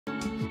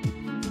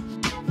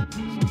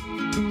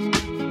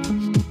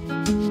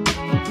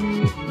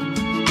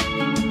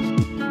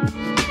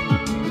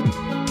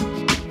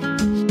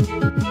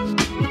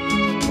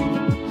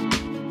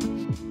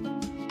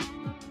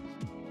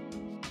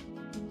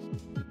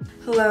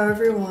Hello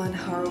everyone,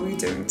 how are we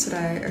doing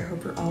today? I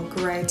hope you're all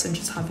great and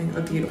just having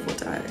a beautiful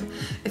day.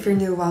 If you're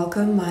new,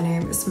 welcome. My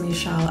name is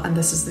Michelle and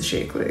this is the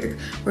Chic League,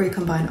 where you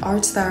combine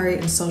arts theory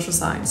and social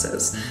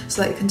sciences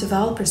so that you can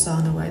develop your style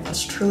in a way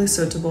that's truly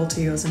suitable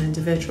to you as an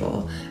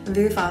individual and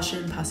view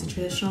fashion past the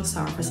traditional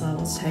surface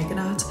levels taken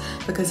at,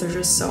 because there's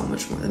just so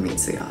much more than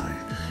meets the eye.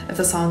 If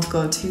that sounds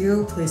good to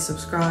you, please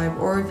subscribe,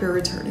 or if you're a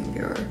returning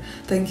viewer,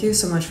 thank you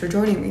so much for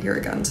joining me here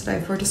again today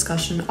for a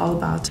discussion all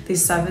about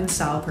these 7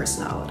 style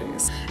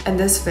personalities. In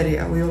this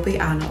video, we will be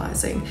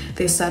analyzing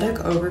the aesthetic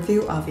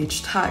overview of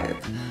each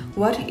type,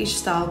 what each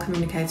style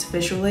communicates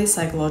visually,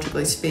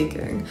 psychologically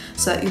speaking,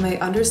 so that you may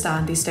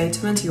understand the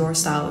statement your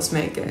style is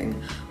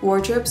making,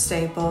 wardrobe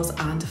staples,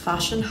 and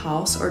fashion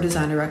house or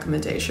designer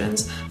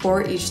recommendations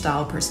for each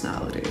style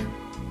personality.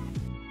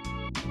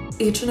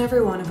 Each and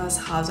every one of us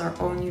has our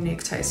own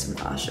unique taste in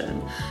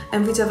fashion,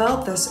 and we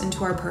develop this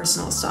into our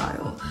personal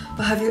style.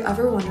 But have you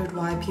ever wondered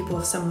why people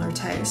of similar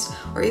taste,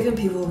 or even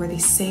people who wear the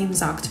same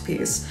exact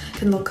piece,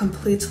 can look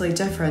completely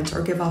different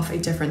or give off a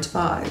different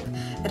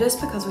vibe? It is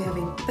because we have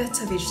a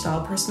bit of each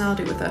style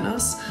personality within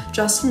us,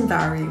 just in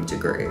varying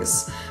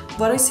degrees.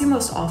 What I see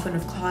most often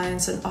of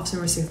clients and often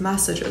receive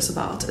messages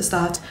about is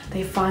that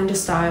they find a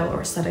style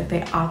or aesthetic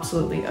they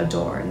absolutely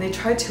adore and they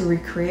try to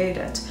recreate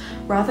it,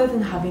 rather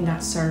than having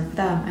that serve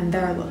them and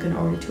their look in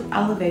order to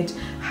elevate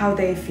how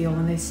they feel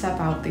when they step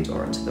out the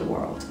door into the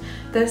world.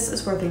 This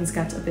is where things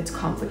get a bit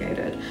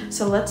complicated,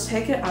 so let's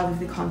take it out of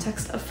the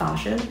context of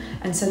fashion,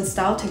 and since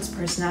style takes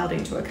personality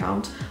into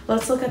account,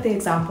 let's look at the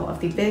example of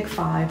the Big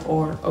Five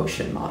or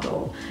ocean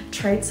model.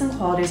 Traits and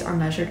qualities are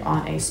measured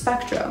on a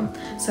spectrum,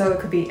 so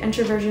it could be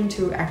introversion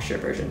to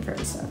extroversion, for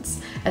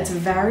instance. It's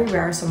very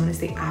rare someone is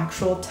the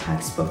actual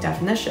textbook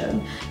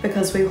definition,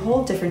 because we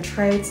hold different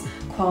traits,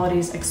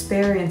 qualities,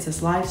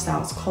 experiences,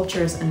 lifestyles,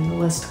 cultures, and the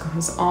list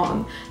goes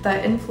on,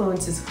 that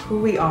influences who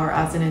we are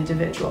as an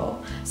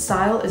individual.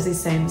 Style is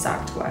the same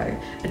exact way.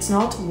 It's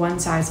not one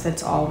size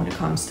fits all when it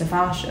comes to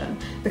fashion,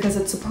 because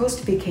it's supposed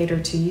to be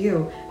catered to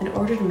you in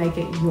order to make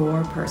it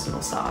your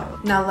personal style.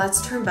 Now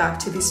let's turn back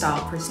to the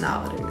style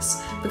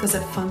personalities, because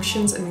it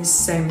functions in the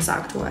same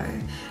exact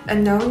way.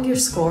 And knowing your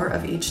score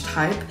of each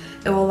type,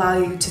 it will allow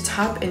you to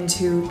tap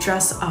into,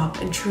 dress up,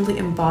 and truly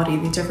embody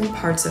the different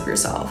parts of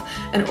yourself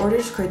in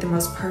order to create the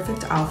most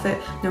perfect outfit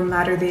no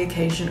matter the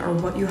occasion or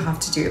what you have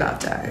to do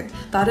that day.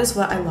 That is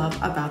what I love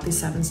about these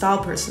 7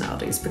 style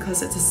personalities,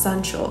 because it's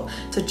essential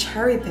to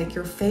cherry pick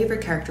your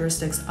favorite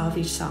characteristics of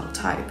each style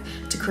type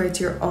to create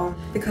your own.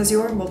 Because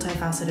you are a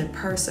multifaceted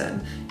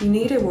person, you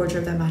need a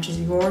wardrobe that matches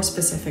your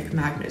specific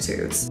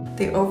magnitudes.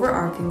 The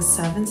overarching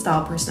 7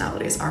 style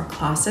personalities are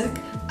classic,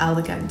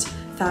 elegant,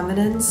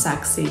 feminine,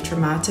 sexy,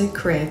 dramatic,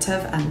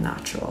 creative, and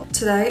natural.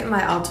 Today, in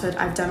my outfit,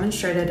 I've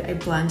demonstrated a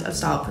blend of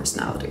style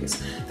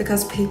personalities,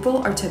 because people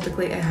are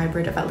typically a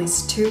hybrid of at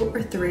least 2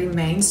 or 3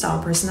 main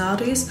style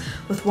personalities,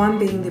 with one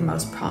being the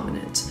most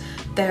prominent,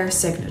 their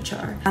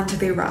signature, and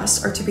the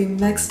rest are to be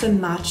mixed and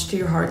matched to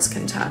your heart's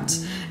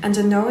content. And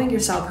in knowing your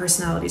style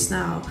personalities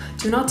now,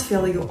 do not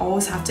feel you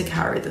always have to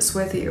carry this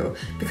with you,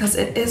 because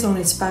it is on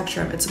a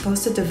spectrum. It's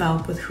supposed to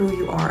develop with who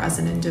you are as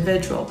an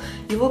individual.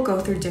 You will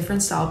go through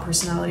different style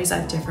personalities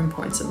at different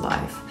points in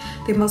life.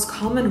 The most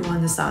common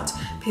one is that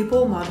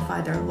people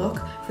modify their look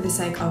for the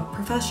sake of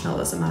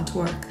professionalism at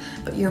work,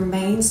 but your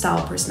main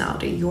style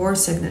personality, your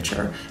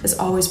signature, is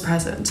always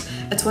present.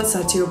 It's what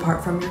sets you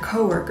apart from your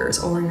coworkers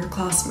or your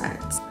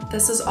classmates.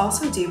 This is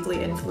also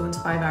deeply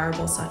influenced by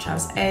variables such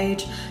as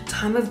age,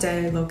 time of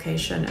day,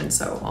 location, and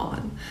so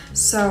on.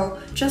 So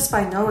just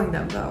by knowing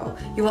them though,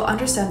 you will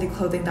understand the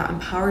clothing that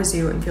empowers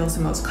you and feels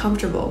the most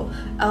comfortable,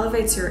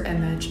 elevates your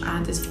image,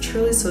 and is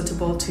truly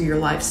suitable to your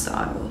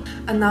lifestyle.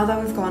 And now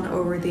that we've gone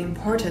over the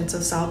importance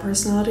of style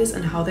personalities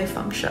and how they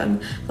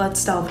function,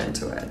 let's delve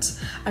into it.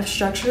 I've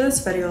structured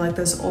this video like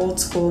those old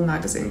school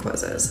magazine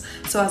quizzes.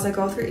 So as I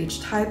go through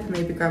each type,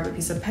 maybe grab a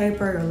piece of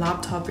paper, your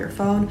laptop, your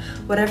phone,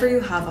 whatever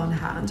you have on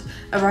hand,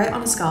 and write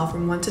on a scale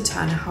from 1 to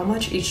 10 how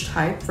much each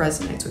type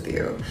resonates with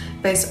you,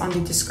 based on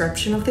the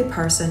description of the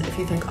person, if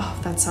you think, oh,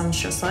 that sounds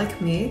just like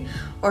me,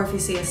 or if you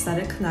see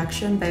aesthetic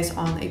connection based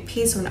on a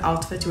piece or an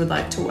outfit you would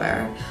like to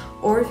wear,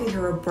 or if you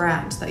hear a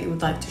brand that you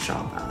would like to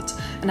shop at.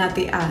 And at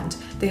the end,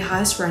 the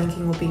highest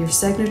ranking will be your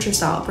signature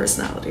style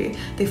personality,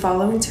 the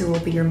following 2 will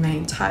be your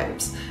main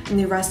types, and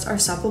the rest are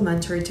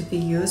supplementary to be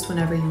used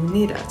whenever you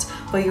need it,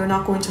 but you're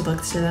not going to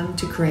look to them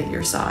to create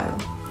your style.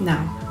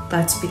 Now,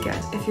 let's begin.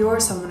 If you are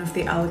someone of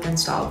the elegant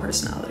style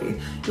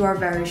personality, you are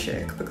very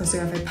chic because you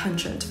have a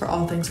penchant for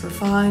all things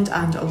refined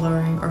and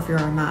alluring, or if you're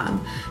a man,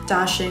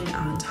 dashing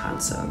and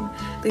handsome.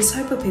 These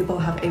type of people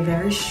have a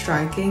very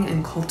striking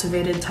and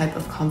cultivated type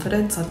of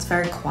confidence that's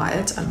very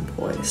quiet and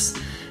poised.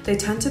 They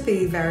tend to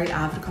be very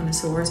avid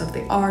connoisseurs of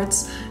the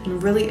arts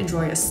and really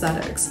enjoy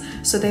aesthetics,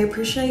 so they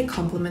appreciate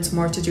compliments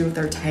more to do with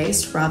their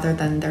taste rather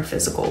than their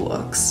physical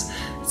looks.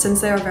 Since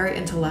they are very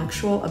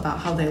intellectual about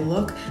how they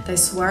look, they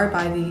swear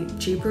by the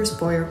Jeepers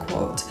Boyer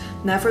quote,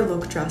 "Never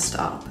look dressed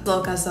up.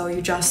 Look as though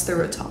you just threw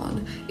it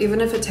on,"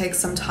 even if it takes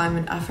some time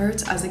and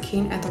effort. As a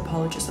keen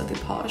anthropologist of the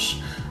posh,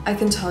 I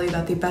can tell you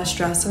that the best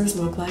dressers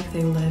look like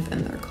they live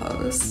in their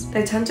clothes.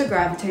 They tend to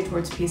gravitate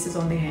towards pieces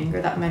on the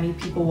hanger that many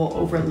people will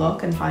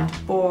overlook and find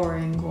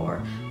boring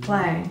or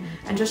plain,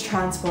 and just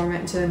transform it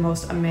into the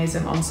most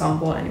amazing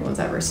ensemble anyone's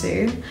ever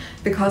seen.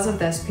 Because of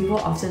this, people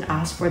often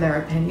ask for their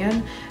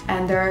opinion,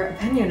 and their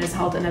opinion is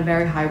held in a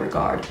very high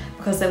regard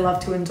because they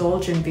love to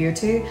indulge in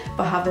beauty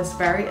but have this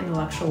very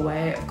intellectual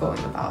way of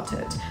going about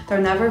it.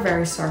 They're never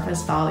very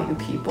surface value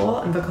people,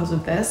 and because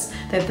of this,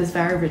 they have this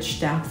very rich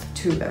depth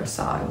to their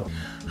style.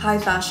 High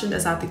fashion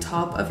is at the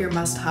top of your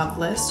must-have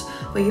list,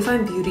 but you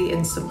find beauty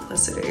in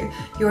simplicity.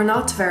 You are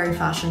not very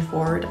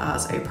fashion-forward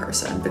as a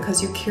person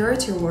because you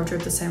curate your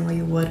wardrobe the same way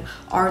you would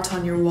art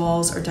on your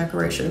walls or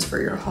decorations for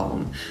your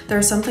home. There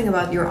is something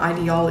about your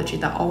ideology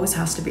that always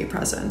has to be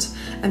present,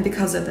 and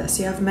because of this,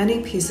 you have many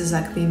pieces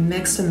that can be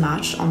mixed and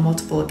matched on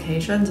multiple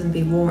occasions and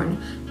be worn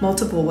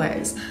multiple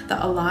ways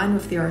that align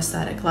with your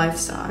aesthetic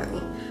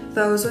lifestyle.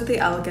 Those with the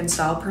elegant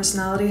style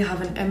personality have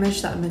an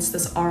image that emits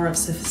this aura of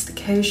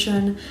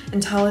sophistication,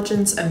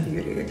 intelligence, and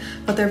beauty,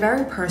 but they're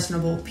very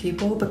personable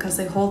people because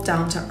they hold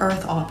down to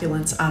earth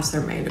opulence as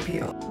their main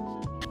appeal.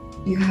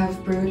 You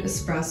have brewed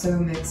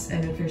espresso mixed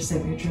in with your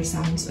signature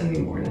sounds in the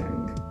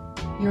morning.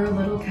 You're a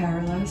little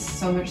careless,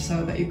 so much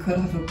so that you could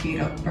have a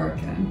beat-up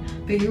Birkin,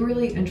 but you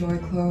really enjoy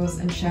clothes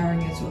and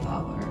sharing it with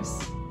others.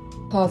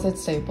 Closet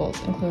staples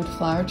include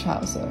flowered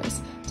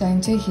trousers,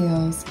 dainty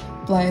heels,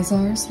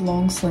 blazers,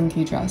 long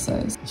slinky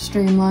dresses,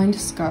 streamlined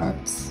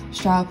skirts,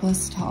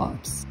 strapless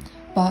tops,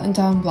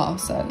 button-down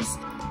blouses,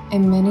 a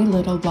mini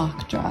little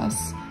black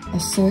dress, a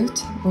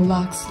suit,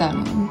 relaxed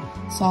denim,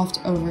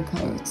 soft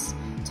overcoats,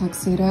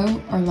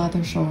 tuxedo or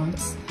leather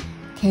shorts,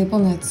 cable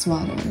knit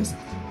sweaters,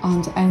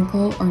 and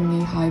ankle or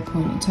knee-high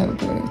pointed toe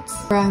boots.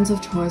 Brands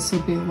of choice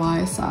would be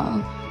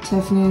YSL,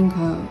 Tiffany &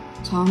 Co.,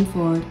 Tom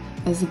Ford,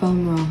 Isabel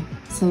Marant,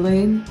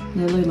 Celine,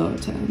 Lily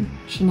Loughton,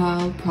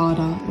 Chanel,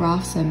 Prada,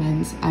 Ralph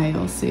Simmons,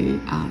 ALC,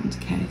 and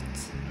Kate.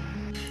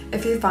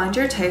 If you find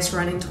your taste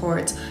running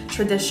towards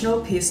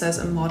traditional pieces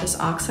and modest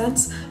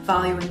accents,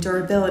 valuing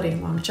durability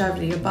and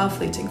longevity above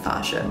fleeting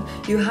fashion,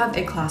 you have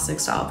a classic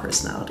style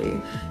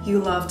personality. You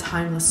love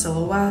timeless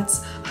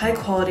silhouettes, high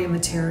quality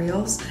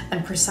materials,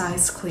 and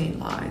precise, clean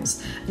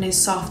lines, and a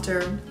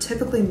softer,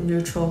 typically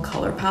neutral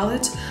color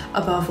palette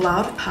above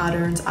loud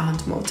patterns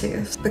and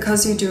motifs.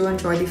 Because you do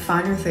enjoy the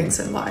finer things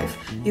in life,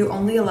 you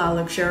only allow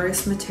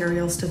luxurious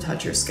materials to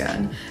touch your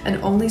skin, and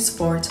only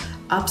sport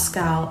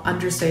upscale,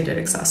 understated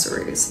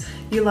accessories.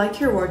 You like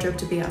your wardrobe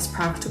to be as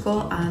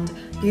practical and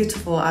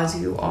beautiful as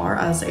you are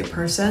as a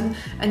person,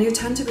 and you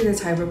tend to be the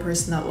type of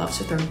person that loves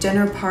to throw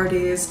dinner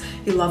parties.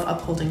 You love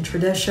upholding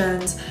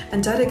traditions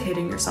and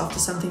dedicating yourself to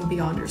something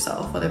beyond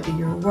yourself, whether it be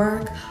your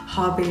work,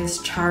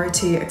 hobbies,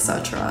 charity,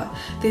 etc.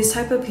 These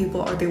type of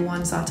people are the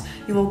ones that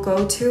you will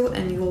go to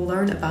and you will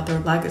learn about their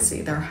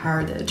legacy, their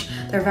heritage.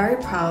 They're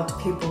very proud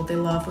people. They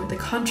love where the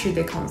country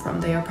they come from.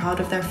 They are proud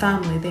of their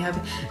family. They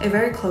have a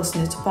very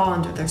close-knit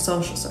bond with their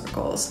social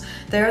circles.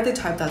 They are the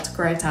type that's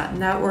great at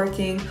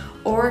networking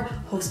or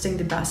hosting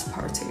the best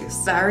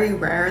parties. Very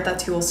rare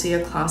that you will see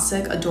a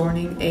classic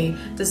adorning a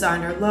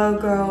designer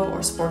logo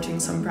or sporting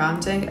some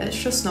branding.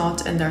 It's just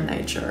not in their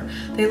nature.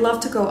 They love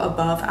to go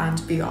above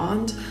and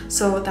beyond,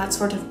 so that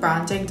sort of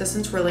branding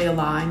doesn't really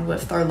align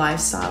with their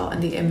lifestyle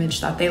and the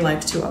image that they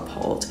like to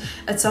uphold.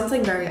 It's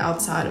something very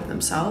outside of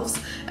themselves.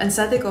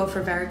 Instead, they go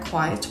for very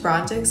quiet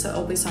branding, so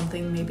it'll be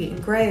something maybe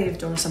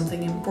engraved or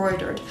something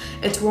embroidered.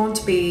 It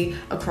won't be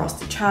across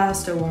the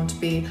chest, it won't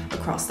be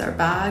across their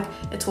bag,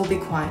 it will be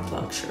quiet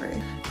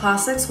luxury.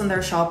 Classics, when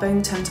they're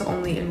shopping, tend to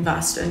only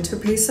invest into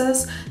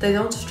pieces. They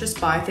don't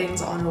just buy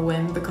things on a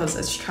whim because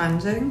it's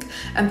trending.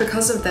 And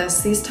because of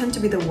this, these tend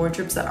to be the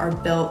wardrobes that are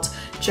built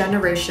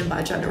generation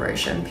by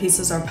generation.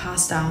 Pieces are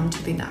passed down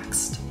to the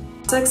next.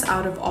 Classics,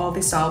 out of all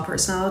the style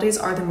personalities,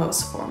 are the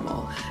most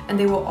formal, and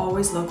they will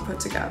always look put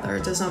together.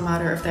 It does not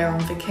matter if they're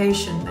on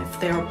vacation, if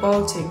they are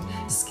boating,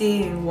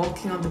 skiing,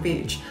 walking on the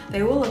beach.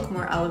 They will look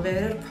more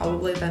elevated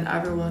probably than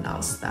everyone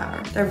else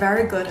there. They're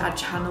very good at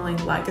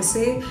channeling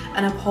legacy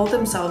and uphold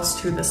themselves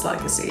to this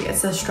legacy.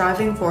 It's the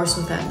driving force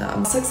within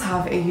them. Classics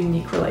have a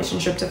unique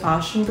relationship to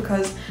fashion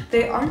because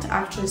they aren't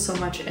actually so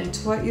much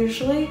into it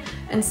usually.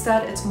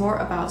 Instead, it's more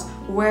about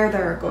where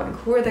they're going,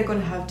 who are they going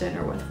to have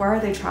dinner with, where are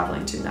they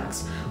traveling to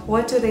next,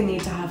 what do they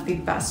need to have the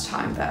best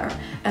time there?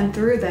 And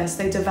through this,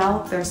 they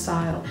develop their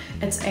style.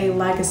 It's a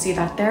legacy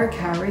that they're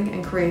carrying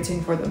and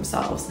creating for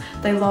themselves.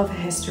 They love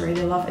history,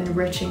 they love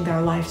enriching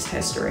their life's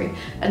history.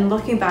 And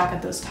looking back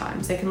at those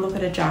times, they can look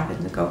at a jacket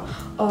and go,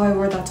 oh, I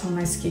wore that on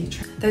my ski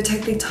trip. They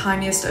take the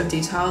tiniest of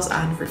details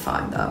and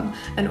refine them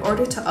in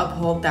order to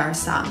uphold their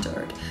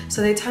standard.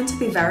 So they tend to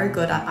be very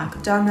good at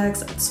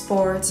academics, at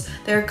sports.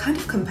 They're kind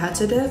of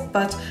competitive,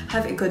 but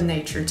have a good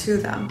nature to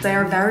them. They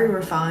are very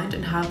refined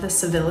and have the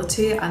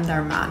civility and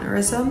their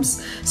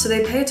mannerisms, so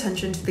they pay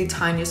attention to the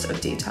tiniest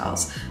of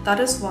details. That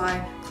is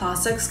why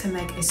classics can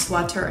make a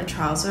sweater and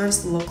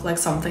trousers look like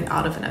something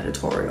out of an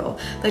editorial.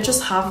 They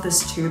just have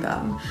this to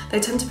them. They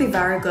tend to be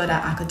very good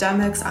at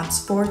academics, at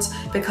sports,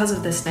 because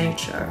of this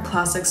nature.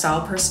 Classic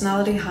style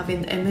personality have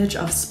an image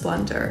of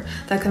splendor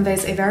that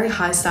conveys a very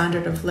high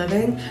standard of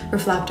living,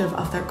 reflective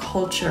of their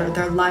culture,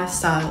 their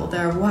lifestyle,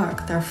 their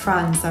work, their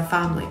friends, their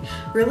family,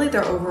 really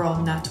their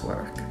overall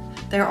network.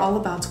 They are all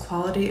about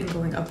quality and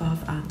going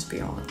above and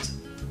beyond.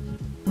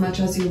 As much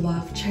as you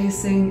love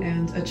chasing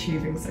and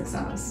achieving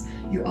success,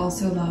 you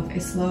also love a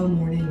slow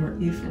morning or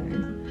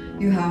evening.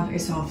 You have a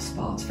soft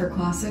spot for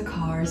classic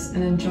cars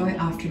and enjoy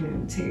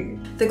afternoon tea.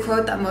 The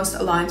quote that most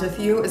aligns with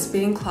you is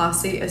being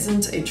classy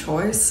isn't a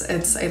choice,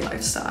 it's a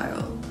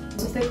lifestyle.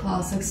 Those with a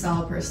classic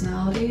style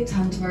personality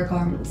tend to wear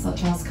garments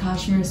such as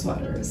cashmere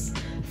sweaters,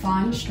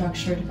 fine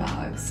structured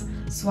bags,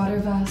 sweater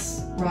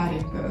vests,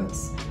 riding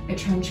boots, a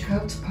trench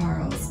coat,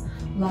 pearls,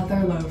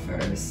 leather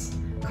loafers,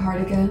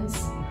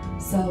 cardigans,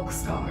 silk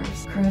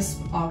scarves,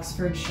 crisp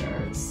Oxford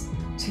shirts,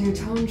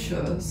 two-tone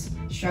shoes,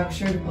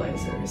 structured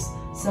blazers,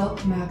 silk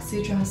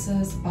maxi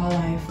dresses,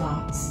 ballet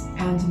flats,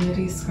 and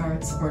midi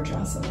skirts or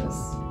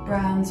dresses.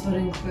 Brands would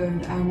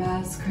include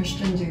Hermes,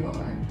 Christian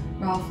Dior,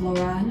 Ralph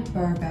Lauren,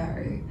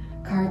 Burberry,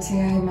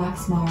 Cartier,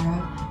 Max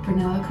Mara,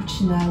 Brunello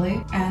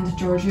Cucinelli, and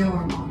Giorgio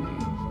Armani.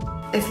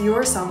 If you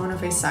are someone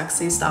with a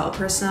sexy style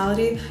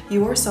personality,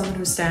 you are someone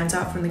who stands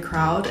out from the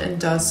crowd and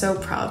does so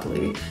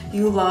proudly.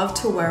 You love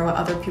to wear what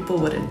other people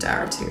wouldn't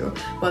dare to,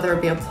 whether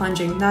it be a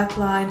plunging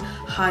neckline,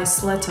 high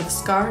slit of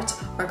skirt,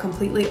 or a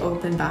completely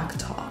open back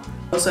top.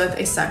 Those with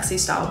a sexy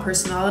style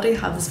personality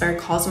have this very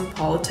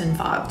cosmopolitan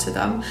vibe to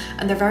them,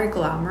 and they're very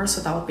glamorous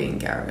without being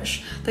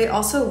garish. They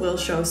also will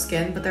show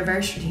skin, but they're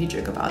very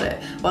strategic about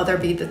it. Whether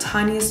it be the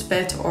tiniest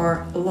bit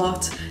or a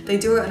lot, they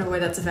do it in a way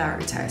that's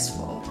very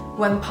tasteful.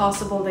 When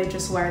possible, they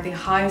just wear the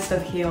highest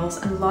of heels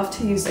and love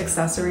to use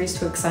accessories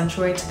to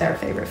accentuate their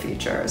favorite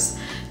features.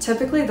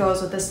 Typically,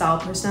 those with the style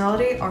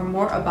personality are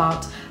more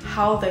about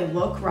how they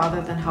look rather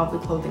than how the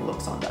clothing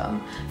looks on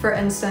them. For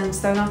instance,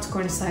 they're not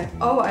going to say,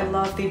 oh, I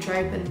love the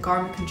drape and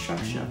garment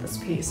construction of this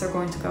piece. They're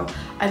going to go,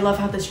 I love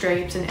how this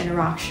drapes in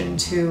interaction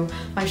to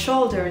my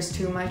shoulders,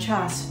 to my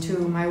chest,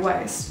 to my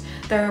waist.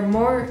 They're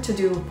more to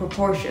do with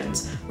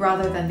proportions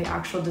rather than the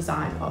actual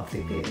design of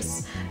the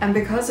piece. And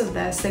because of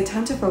this, they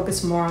tend to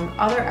focus more on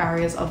other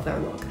areas of their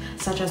look,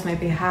 such as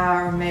maybe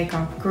hair,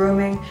 makeup,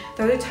 grooming.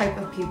 They're the type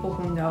of people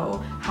who know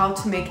how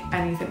to make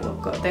anything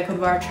look good. They could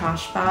wear a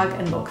trash bag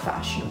and look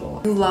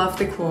fashionable. You love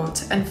the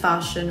quote, "In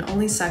fashion,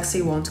 only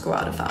sexy won't go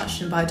out of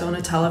fashion" by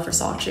Donatella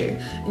Versace,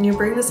 and you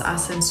bring this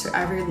essence to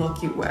every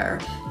look you wear.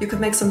 You could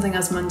make something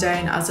as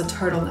mundane as a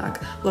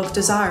turtleneck look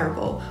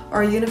desirable,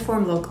 or a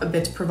uniform look a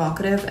bit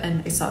provocative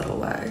in a subtle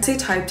way. Sexy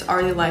types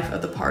are the life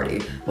of the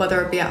party.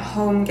 Whether it be at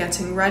home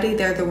getting ready,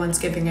 they're the ones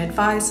giving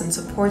advice and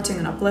supporting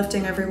and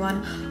uplifting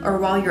everyone, or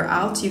while you're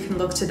out, you can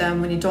look to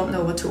them when you don't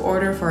know what to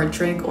order for a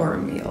drink or a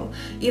meal.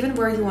 Even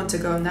where you want to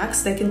go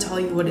next, they can tell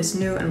you what is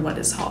new and what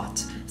is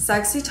hot.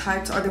 Sexy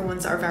types are the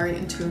ones that are very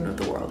in tune with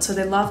the world, so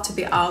they love to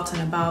be out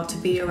and about, to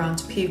be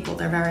around people.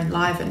 They're very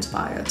enlivened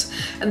by it.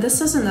 And this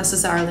doesn't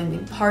necessarily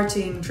mean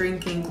partying,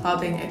 drinking,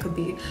 clubbing. It could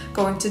be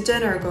going to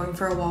dinner, going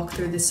for a walk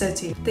through the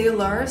city. The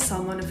allure of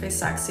someone with a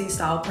sexy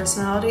style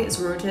personality is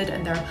rooted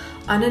in their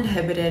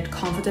uninhibited,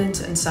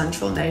 confident, and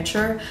sensual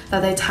nature that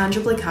they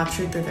tangibly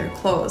capture through their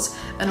clothes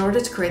in order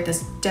to create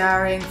this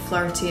daring,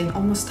 flirty, and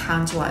almost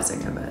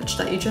tantalizing image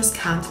that you just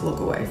can't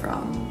look away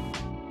from.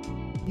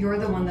 You're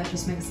the one that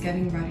just makes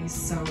getting ready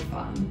so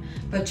fun,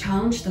 but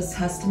challenge this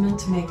testament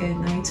to make a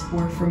night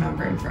worth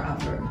remembering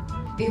forever.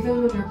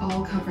 Even when you're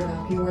all covered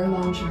up, you wear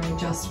lingerie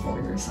just for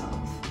yourself.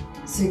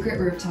 Secret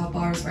rooftop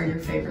bars are your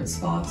favorite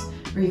spots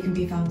where you can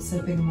be found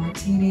sipping a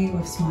martini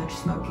with smudged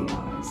smoky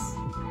eyes.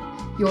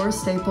 Your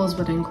staples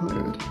would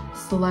include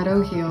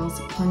stiletto heels,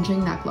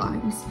 plunging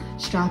necklines,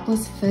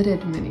 strapless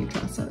fitted mini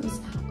dresses,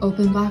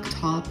 open back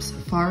tops,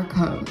 fur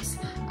coats,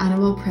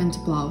 animal print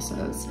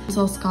blouses,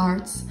 silk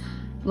skirts,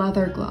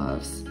 leather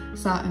gloves,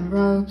 satin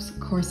robes,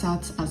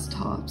 corsets as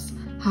tops,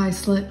 high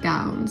slit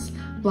gowns,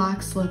 black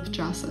slip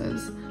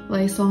dresses,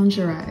 lace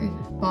lingerie,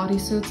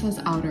 bodysuits as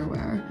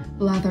outerwear,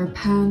 leather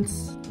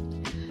pants,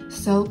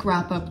 silk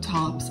wrap-up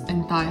tops,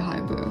 and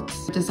thigh-high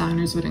boots.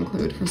 Designers would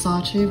include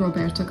Versace,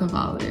 Roberto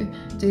Cavalli,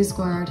 D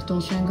Squared,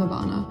 Dolce &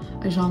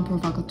 Gabbana, Agent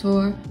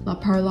Provocateur, La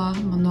Perla,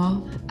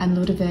 Monod, and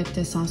Ludovic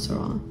de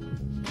Saint-Laurent.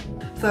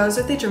 Those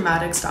with the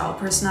dramatic style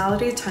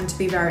personality tend to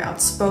be very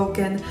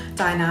outspoken,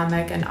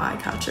 dynamic, and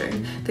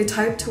eye-catching. They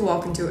type to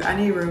walk into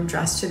any room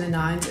dressed to the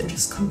nines and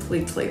just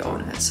completely own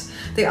it.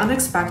 The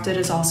unexpected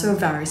is also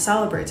very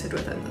celebrated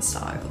within the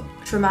style.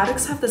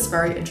 Dramatics have this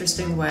very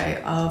interesting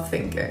way of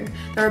thinking.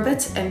 They're a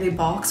bit in the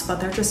box, but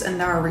they're just in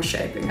there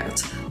reshaping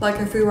it. Like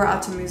if we were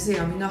at a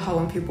museum, you know how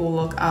when people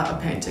look at a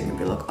painting and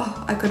be like,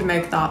 oh, I could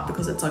make that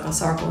because it's like a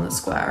circle and a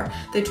square.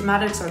 The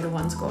dramatics are the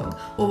ones going,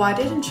 well, why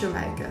didn't you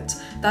make it?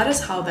 That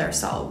is how their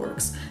style style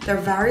works. They're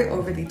very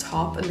over the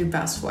top in the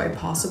best way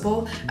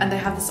possible, and they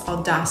have this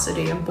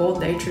audacity and bold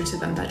nature to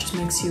them that just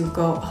makes you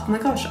go, oh my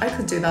gosh, I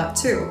could do that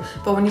too.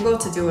 But when you go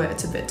to do it,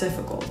 it's a bit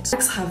difficult.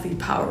 Dramatics have the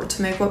power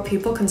to make what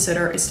people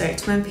consider a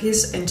statement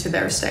piece into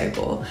their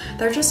stable.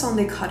 They're just on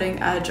the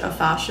cutting edge of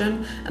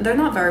fashion, and they're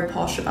not very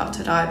posh about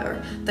it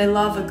either. They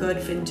love a good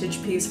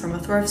vintage piece from a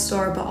thrift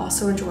store, but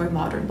also enjoy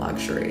modern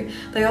luxury.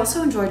 They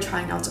also enjoy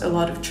trying out a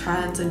lot of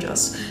trends and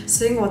just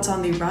seeing what's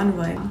on the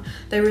runway.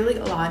 They really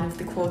align with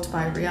the quote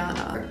by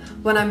Rihanna.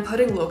 When I'm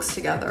putting looks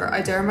together,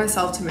 I dare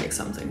myself to make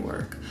something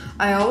work.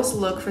 I always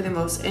look for the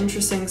most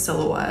interesting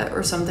silhouette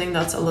or something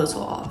that's a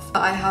little off.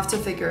 I have to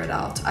figure it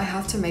out. I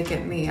have to make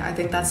it me. I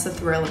think that's the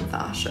thrill in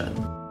fashion.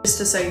 Just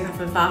to say you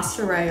have a vast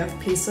array of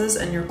pieces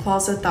in your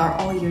closet that are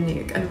all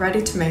unique and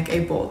ready to make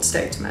a bold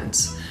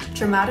statement.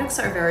 Dramatics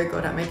are very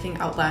good at making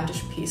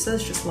outlandish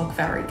pieces just look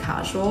very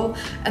casual,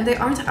 and they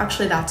aren't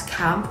actually that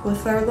camp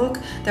with their look.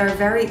 They're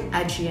very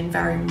edgy and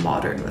very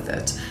modern with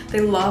it. They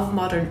love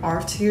modern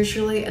art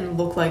usually and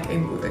look like a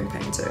moving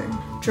painting.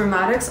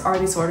 Dramatics are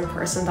the sort of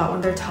person that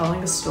when they're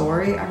telling a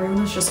story,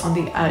 everyone is just on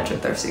the edge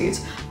of their seat,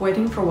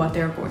 waiting for what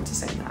they're going to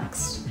say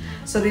next.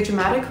 So the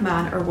dramatic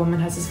man or woman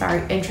has this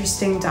very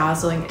interesting,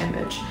 dazzling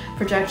image,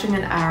 projecting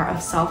an air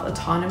of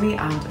self-autonomy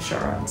and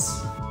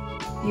assurance.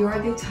 You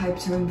are the type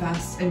to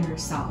invest in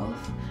yourself,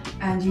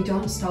 and you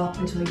don't stop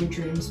until your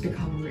dreams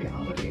become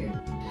reality.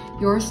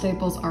 Your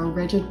staples are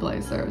rigid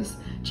blazers,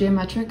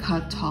 geometric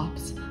cut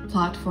tops,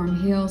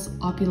 platform heels,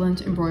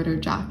 opulent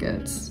embroidered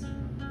jackets,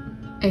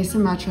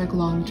 asymmetric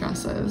long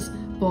dresses,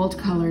 bold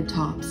colored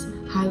tops,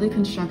 highly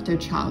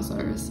constructed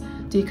trousers,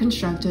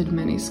 deconstructed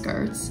mini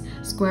skirts,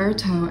 square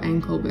toe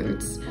ankle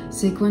boots,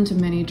 sequined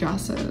mini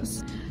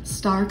dresses,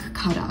 stark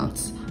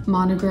cutouts,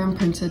 monogram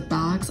printed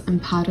bags,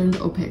 and patterned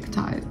opaque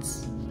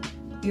tights.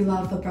 You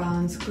love the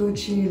brands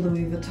Gucci,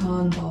 Louis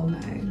Vuitton,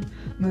 Balmain,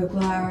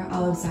 Mugler,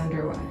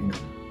 Alexander Wang,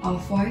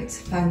 Off-White,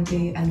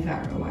 Fendi, and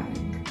Vera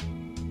Wang.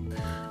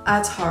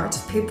 At heart,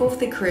 people with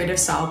the creative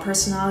style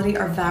personality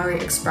are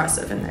very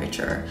expressive in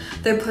nature.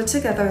 They put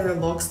together their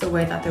looks the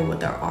way that they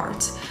would their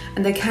art,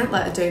 and they can't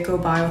let a day go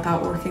by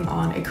without working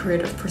on a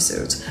creative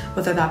pursuit,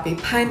 whether that be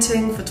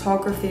painting,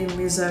 photography,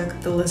 music,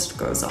 the list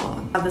goes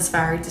on. They have this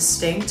very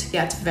distinct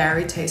yet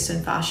varied taste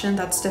in fashion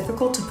that's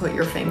difficult to put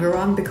your finger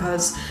on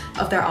because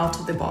of their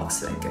out-of-the-box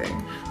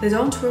thinking. They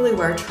don't really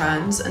wear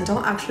trends and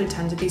don't actually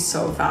tend to be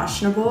so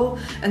fashionable.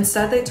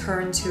 Instead, they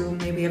turn to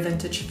maybe a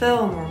vintage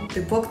film or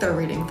the book they're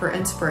reading for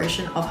inspiration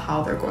of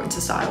how they're going to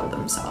style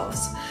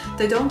themselves.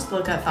 They don't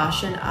look at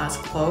fashion as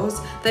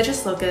clothes, they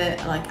just look at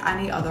it like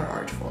any other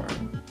art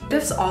form.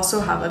 Creatives also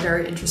have a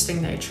very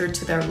interesting nature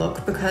to their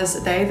look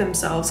because they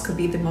themselves could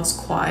be the most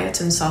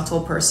quiet and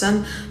subtle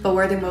person, but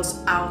wear the most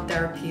out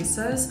there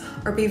pieces,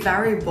 or be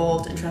very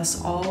bold and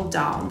dress all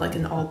down, like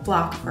in all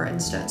black for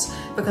instance,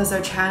 because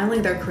they're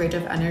channeling their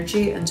creative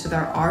energy into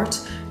their art.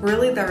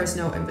 Really, there is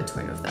no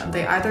in-between of them.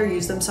 They either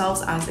use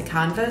themselves as a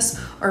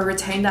canvas or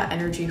retain that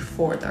energy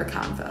for their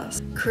canvas.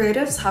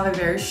 Creatives have a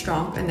very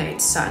strong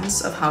innate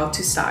sense of how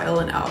to style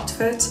an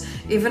outfit.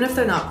 Even if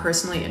they're not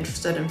personally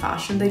interested in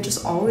fashion, they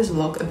just always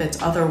look a bit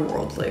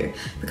otherworldly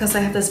because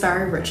they have this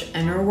very rich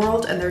inner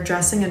world and they're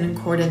dressing in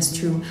accordance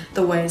to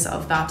the ways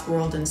of that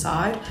world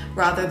inside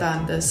rather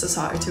than the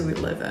society we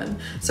live in.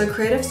 So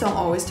creatives don't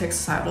always take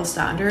societal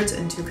standards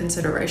into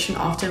consideration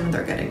often when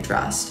they're getting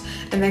dressed.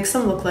 It makes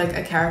them look like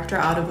a character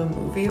out of a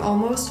movie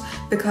almost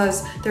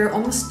because they're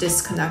almost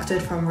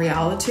disconnected from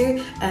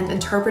reality and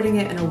interpreting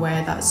it in a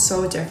way that's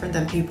so different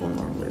than people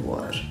normally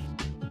would.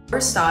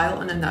 Our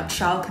style in a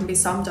nutshell can be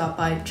summed up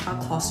by Chuck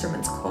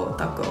Klosterman's quote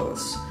that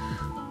goes,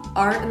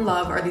 "Art and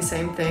love are the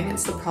same thing.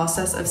 It's the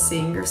process of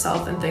seeing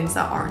yourself in things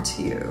that aren't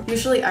you."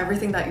 Usually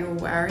everything that you're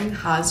wearing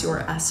has your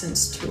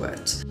essence to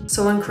it.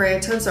 So when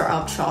creatives are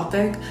out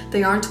shopping,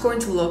 they aren't going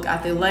to look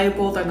at the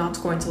label, they're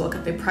not going to look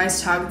at the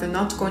price tag, they're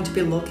not going to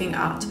be looking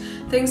at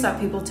things that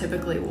people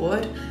typically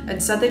would.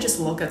 Instead, they just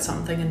look at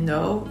something and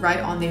know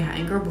right on the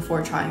hanger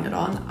before trying it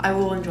on, I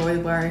will enjoy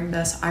wearing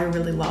this, I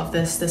really love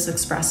this, this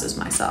expresses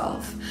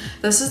myself.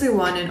 This is the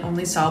one and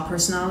only style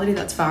personality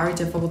that's very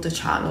difficult to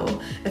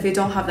channel if you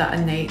don't have that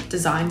innate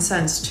design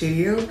sense to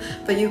you,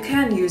 but you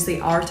can use the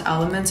art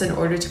elements in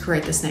order to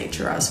create this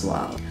nature as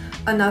well.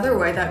 Another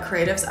way that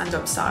creatives end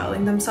up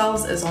styling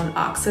themselves is on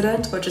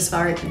accident, which is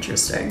very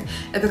interesting.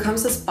 It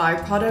becomes this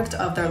byproduct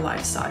of their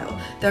lifestyle,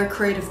 their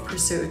creative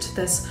pursuit,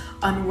 this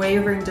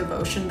unwavering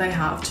devotion they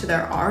have to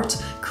their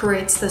art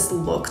creates this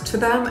look to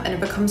them and it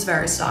becomes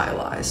very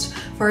stylized.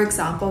 For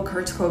example,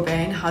 Kurt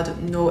Cobain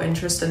had no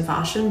interest in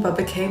fashion but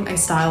became a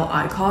style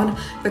icon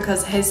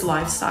because his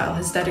lifestyle,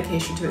 his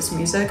dedication to his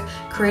music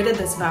created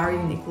this very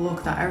unique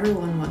look that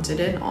everyone wanted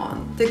in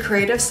on. The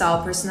creative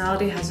style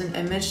personality has an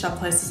image that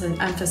places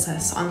an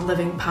emphasis on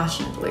living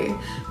passionately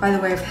by the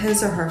way of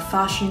his or her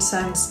fashion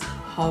sense,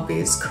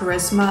 hobbies,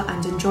 charisma,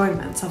 and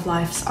enjoyment of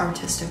life's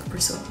artistic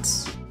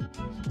pursuits.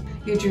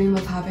 You dream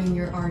of having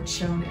your art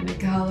shown in a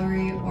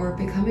gallery or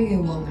becoming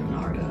a well-known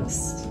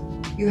artist.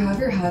 You have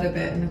your head a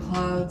bit in the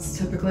clouds,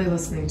 typically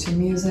listening to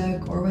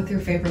music or with your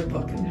favorite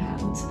book in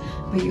hand,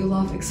 but you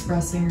love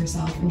expressing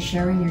yourself and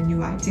sharing your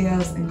new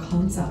ideas and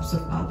concepts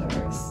with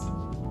others.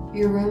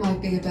 Your room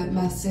might be a bit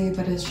messy,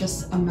 but it's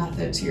just a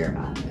method to your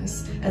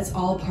madness. It's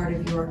all part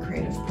of your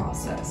creative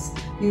process.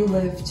 You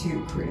live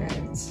to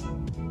create.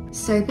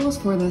 Staples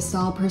for this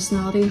style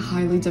personality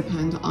highly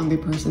depend on the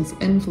person's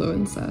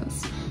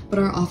influences, but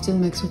are often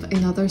mixed with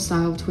another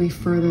style to a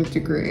further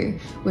degree,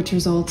 which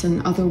results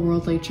in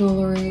otherworldly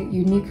jewelry,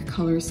 unique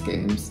color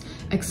schemes,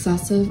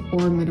 excessive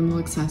or minimal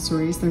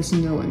accessories, there's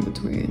no in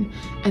between,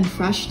 and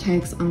fresh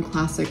takes on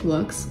classic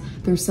looks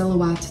through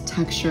silhouette,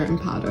 texture, and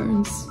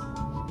patterns.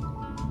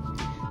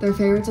 Their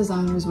favorite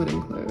designers would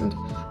include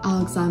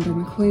Alexander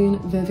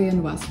McQueen,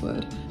 Vivienne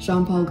Westwood,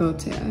 Jean-Paul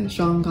Gaultier,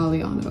 Jean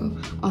Galliano,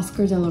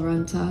 Oscar de la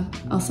Renta,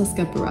 Elsa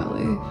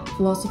Schiaparelli,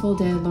 Filosofo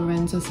de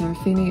Lorenzo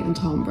Serafini, and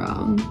Tom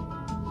Brown.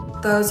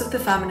 Those of the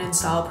feminine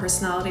style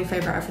personality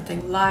favor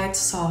everything light,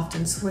 soft,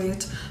 and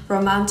sweet,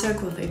 romantic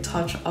with a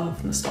touch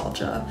of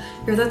nostalgia.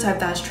 You're the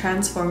type that has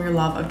transformed your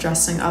love of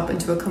dressing up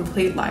into a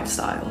complete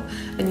lifestyle,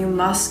 and you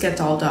must get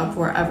dolled up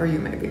wherever you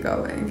may be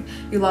going.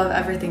 You love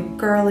everything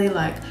girly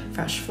like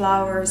fresh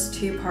flowers,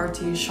 tea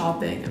parties,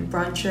 shopping, and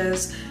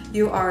brunches.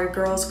 You are a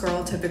girl's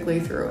girl typically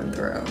through and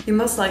through. You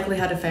most likely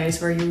had a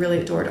phase where you really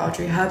adored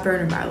Audrey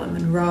Hepburn or Marilyn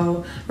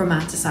Monroe,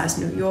 romanticized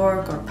New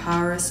York or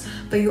Paris,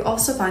 but you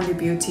also find the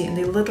beauty in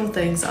the little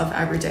things of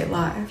everyday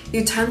life.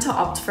 You tend to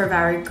opt for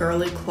very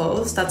girly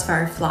clothes that's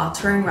very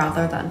flattering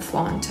rather than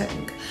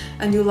flaunting.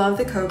 And you love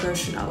the Coco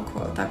Chanel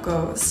quote that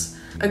goes,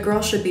 "A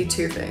girl should be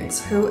two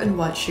things, who and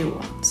what she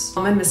wants." A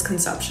common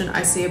misconception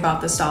I see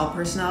about the style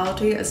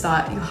personality is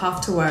that you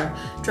have to wear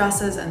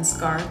dresses and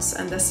skirts,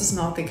 and this is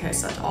not the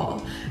case at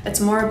all. It's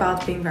more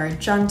about being very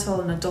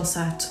gentle in a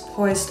dulcet,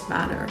 poised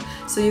manner,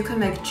 so you can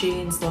make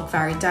jeans look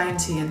very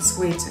dainty and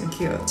sweet and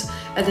cute.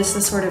 It is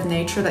the sort of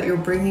nature that you're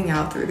bringing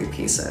out through the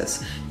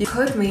pieces. You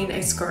could mean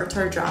a skirt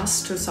or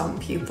dress to some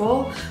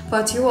people,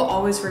 but you will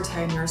always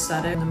retain your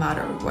aesthetic no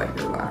matter what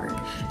you're wearing.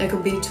 It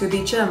could be to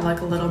the gym, like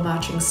a little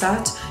matching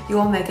set. You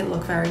will make it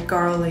look very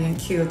girly and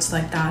cute,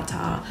 like that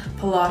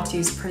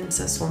Pilates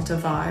princess sort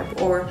of vibe.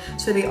 Or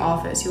to the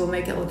office, you will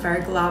make it look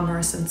very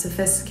glamorous and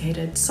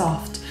sophisticated,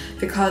 soft,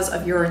 because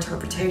of your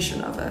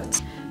interpretation of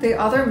it. The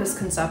other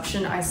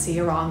misconception I see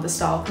around the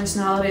style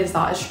personality is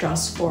that it's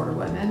just for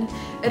women.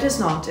 It is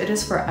not, it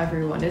is for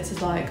everyone.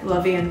 It's like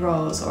La Vie en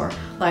Rose or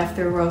Life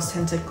Through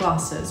Rose-Tinted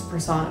Glasses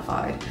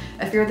personified.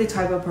 If you're the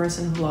type of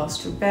person who loves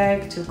to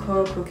bake, to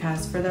cook, who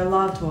cares for their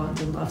loved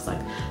ones and loves like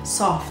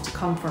soft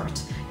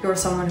comfort, you're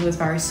someone who is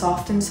very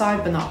soft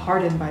inside but not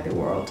hardened by the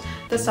world,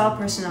 the style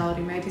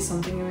personality may be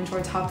something you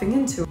enjoy tapping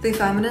into. The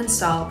feminine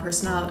style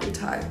personality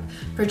type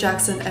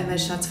projects an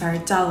image that's very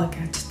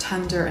delicate,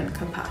 tender, and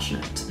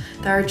compassionate.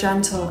 They're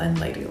gentle and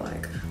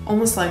ladylike,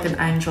 almost like an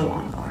angel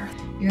on earth.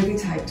 You're the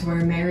type to wear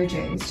Mary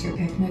Janes to your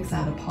picnics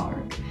at a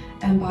park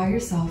and buy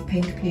yourself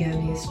pink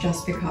peonies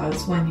just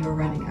because when you're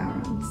running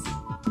errands.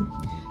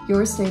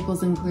 Your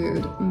staples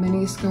include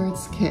mini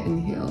skirts, kitten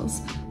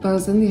heels,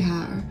 bows in the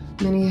hair,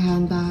 mini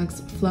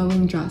handbags,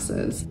 flowing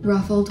dresses,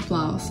 ruffled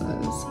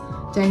blouses,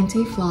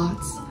 dainty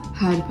flats,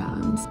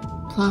 headbands,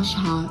 plush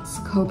hats,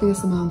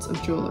 copious amounts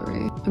of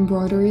jewelry,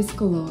 embroideries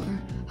galore,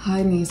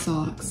 high knee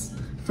socks,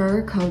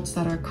 fur coats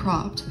that are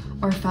cropped,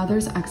 or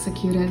feathers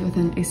executed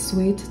within a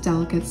sweet,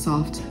 delicate,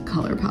 soft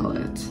color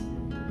palette.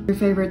 Your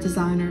favorite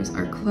designers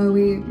are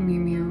Chloe, Miu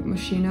Miu,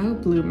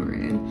 Moschino, Blue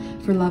Marine,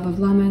 For Love of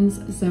Lemons,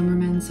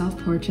 Zimmermann,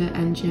 Self-Portrait,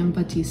 and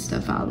Giambattista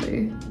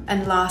Valli.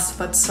 And last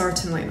but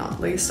certainly not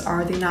least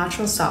are the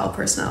natural style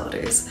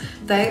personalities.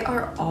 They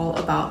are all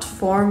about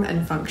form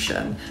and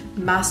function,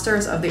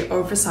 masters of the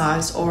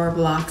oversized or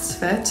relaxed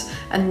fit,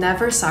 and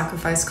never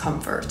sacrifice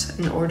comfort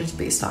in order to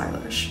be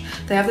stylish.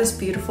 They have this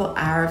beautiful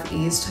air of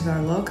ease to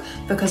their look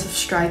because of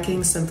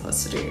striking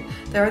simplicity.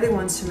 They are the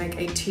ones to make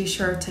a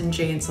t-shirt and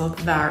jeans look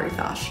very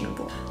fashionable.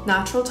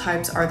 Natural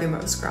types are the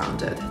most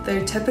grounded.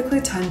 They typically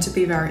tend to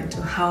be very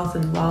into health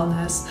and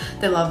wellness.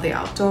 They love the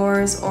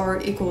outdoors,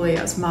 or equally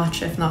as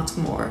much, if not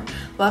more.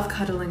 Love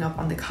cuddling up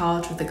on the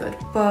couch with a good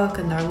book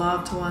and their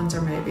loved ones,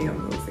 or maybe a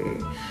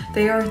movie.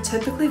 They are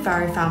typically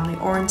very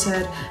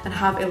family-oriented and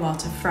have a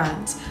lot of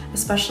friends,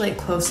 especially a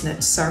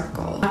close-knit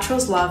circle.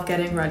 Naturals love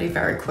getting ready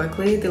very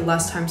quickly. The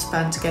less time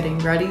spent getting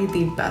ready,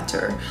 the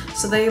better.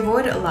 So they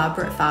avoid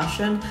elaborate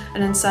fashion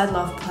and instead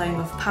love playing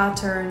with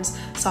patterns,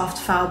 soft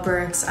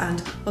fabrics,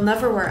 and will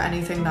never wear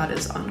anything that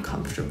is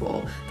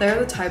uncomfortable. They are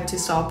the type to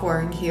stop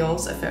wearing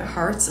heels if it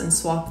hurts and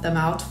swap them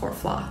out for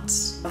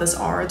flats. This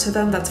aura to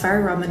them that's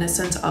very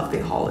reminiscent of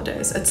the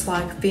holidays. It's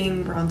like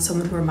being around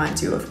someone who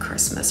reminds you of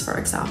Christmas, for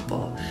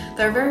example.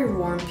 They're very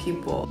warm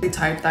people, the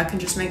type that can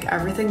just make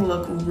everything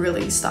look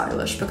really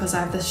stylish because they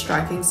have this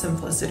striking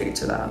simplicity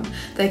to them.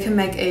 They can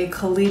make a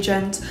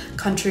collegiate,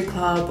 country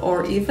club,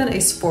 or even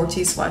a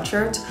sporty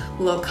sweatshirt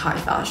look high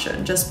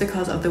fashion just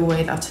because of the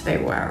way that they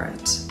wear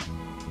it.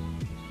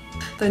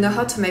 They know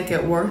how to make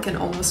it work and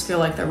almost feel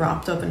like they're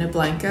wrapped up in a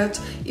blanket,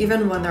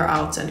 even when they're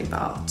out and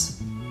about.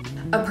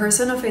 A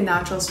person of a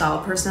natural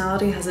style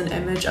personality has an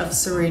image of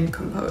serene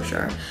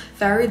composure,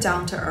 very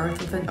down to earth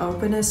with an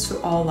openness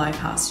to all life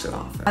has to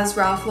offer. As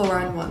Ralph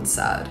Lauren once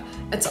said,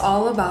 it's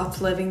all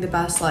about living the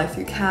best life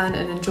you can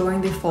and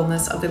enjoying the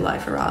fullness of the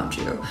life around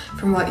you,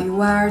 from what you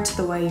wear to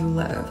the way you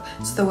live,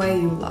 to the way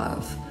you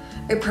love.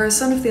 A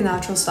person of the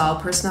natural style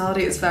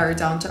personality is very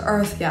down to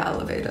earth yet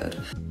elevated.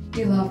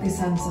 You love the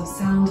scents of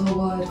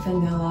sandalwood,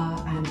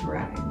 vanilla, and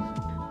rain.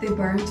 The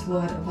burnt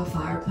wood of a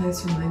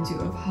fireplace reminds you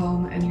of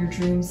home, and your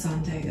dream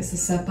Sunday is to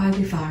sit by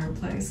the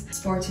fireplace,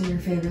 sporting your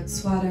favorite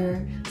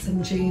sweater,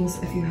 some jeans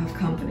if you have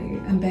company,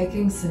 and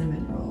baking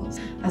cinnamon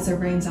rolls. As it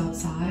rains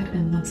outside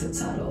and once it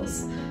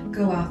settles,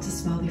 go out to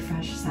smell the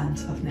fresh scent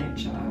of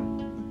nature.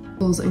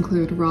 Staples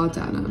include raw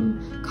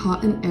denim,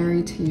 cotton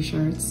airy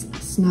t-shirts,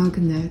 snug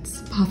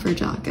knits, puffer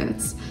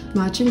jackets,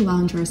 matching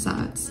loungewear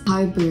sets,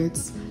 high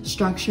boots,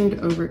 structured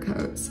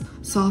overcoats,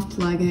 soft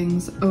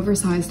leggings,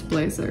 oversized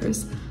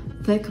blazers,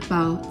 thick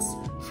belts,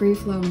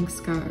 free-flowing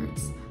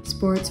skirts,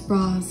 sports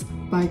bras,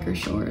 biker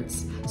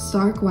shorts,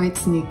 stark white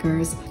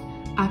sneakers,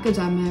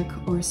 academic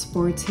or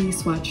sporty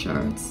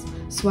sweatshirts,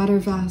 sweater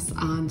vests,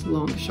 and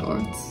long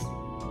shorts.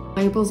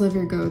 Labels of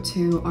your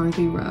go-to are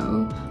The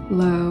Row,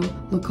 Low,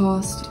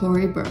 Lacoste,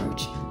 Tory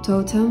Burch,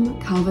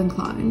 Totem, Calvin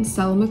Klein,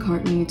 Stella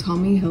McCartney,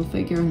 Tommy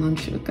Hilfiger, and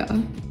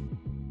Anshuka.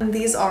 And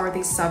these are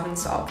the 7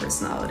 style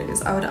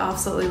personalities. I would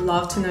absolutely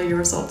love to know your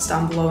results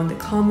down below in the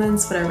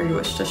comments, whatever you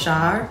wish to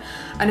share.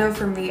 I know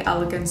for me,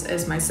 elegance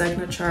is my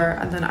signature,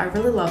 and then I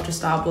really love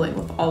just dabbling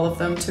with all of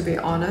them, to be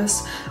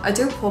honest. I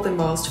do pull the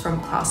most from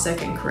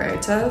classic and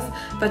creative,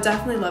 but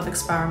definitely love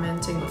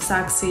experimenting with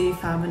sexy,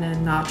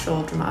 feminine,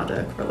 natural,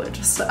 dramatic,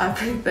 religious,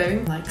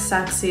 everything. Like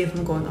sexy if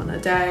I'm going on a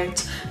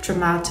date,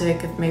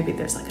 dramatic if maybe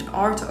there's like an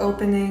art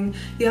opening.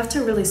 You have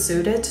to really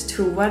suit it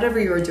to whatever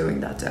you're doing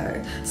that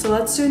day. So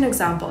let's do an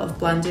example of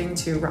blending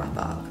to wrap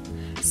up.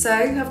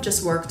 Say you have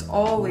just worked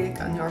all week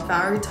and you're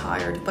very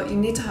tired, but you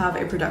need to have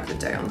a productive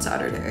day on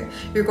Saturday.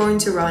 You're going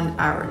to run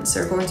errands.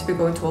 You're going to be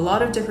going to a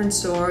lot of different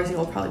stores.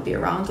 You'll probably be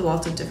around a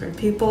lot of different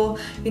people.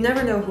 You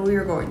never know who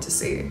you're going to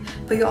see,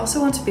 but you also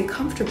want to be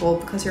comfortable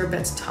because you're a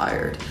bit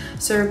tired.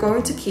 So you're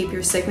going to keep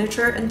your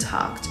signature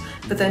intact,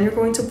 but then you're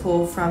going to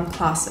pull from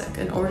classic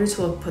in order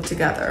to look put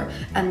together,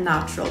 and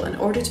natural in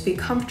order to be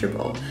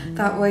comfortable.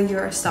 That way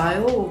your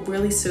style will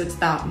really suit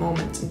that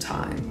moment in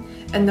time.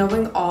 And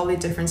knowing all the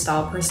different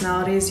style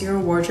personalities, your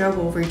wardrobe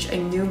will reach a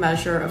new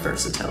measure of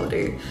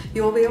versatility.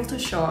 You will be able to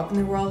show up in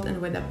the world in a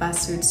way that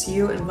best suits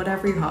you and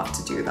whatever you have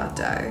to do that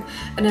day.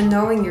 And in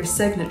knowing your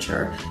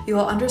signature, you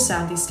will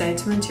understand the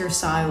statement your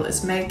style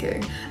is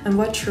making and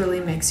what truly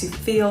makes you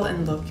feel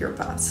and look your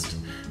best.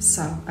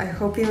 So I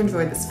hope you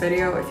enjoyed this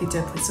video. If you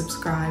did, please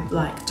subscribe,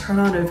 like, turn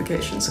on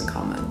notifications, and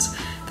comment.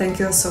 Thank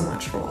you so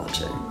much for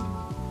watching.